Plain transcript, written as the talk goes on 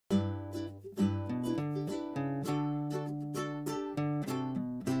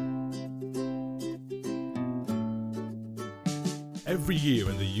Every year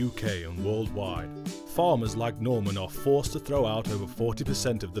in the UK and worldwide, farmers like Norman are forced to throw out over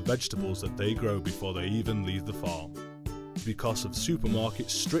 40% of the vegetables that they grow before they even leave the farm. Because of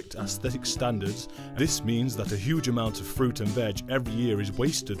supermarkets' strict aesthetic standards, this means that a huge amount of fruit and veg every year is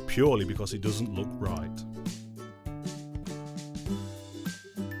wasted purely because it doesn't look right.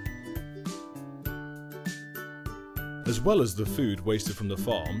 As well as the food wasted from the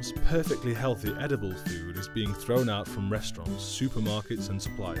farms, perfectly healthy edible food is being thrown out from restaurants, supermarkets and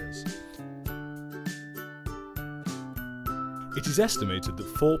suppliers. It is estimated that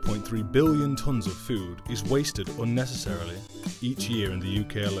 4.3 billion tonnes of food is wasted unnecessarily each year in the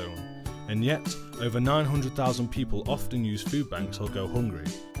UK alone, and yet over 900,000 people often use food banks or go hungry.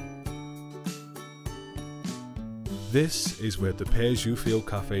 This is where the Pay As You Feel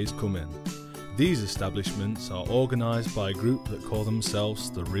cafes come in. These establishments are organised by a group that call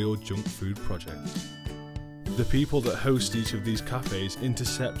themselves the Real Junk Food Project. The people that host each of these cafes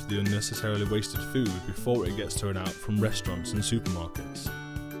intercept the unnecessarily wasted food before it gets thrown out from restaurants and supermarkets.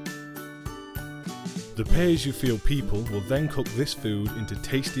 The Pay As You Feel people will then cook this food into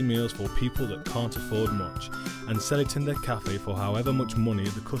tasty meals for people that can't afford much and sell it in their cafe for however much money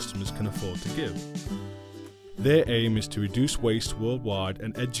the customers can afford to give. Their aim is to reduce waste worldwide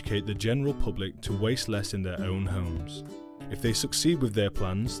and educate the general public to waste less in their own homes. If they succeed with their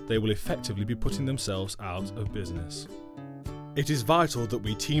plans, they will effectively be putting themselves out of business. It is vital that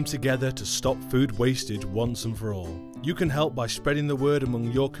we team together to stop food wastage once and for all. You can help by spreading the word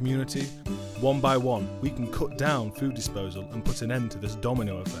among your community. One by one, we can cut down food disposal and put an end to this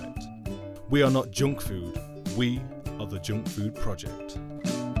domino effect. We are not junk food, we are the Junk Food Project.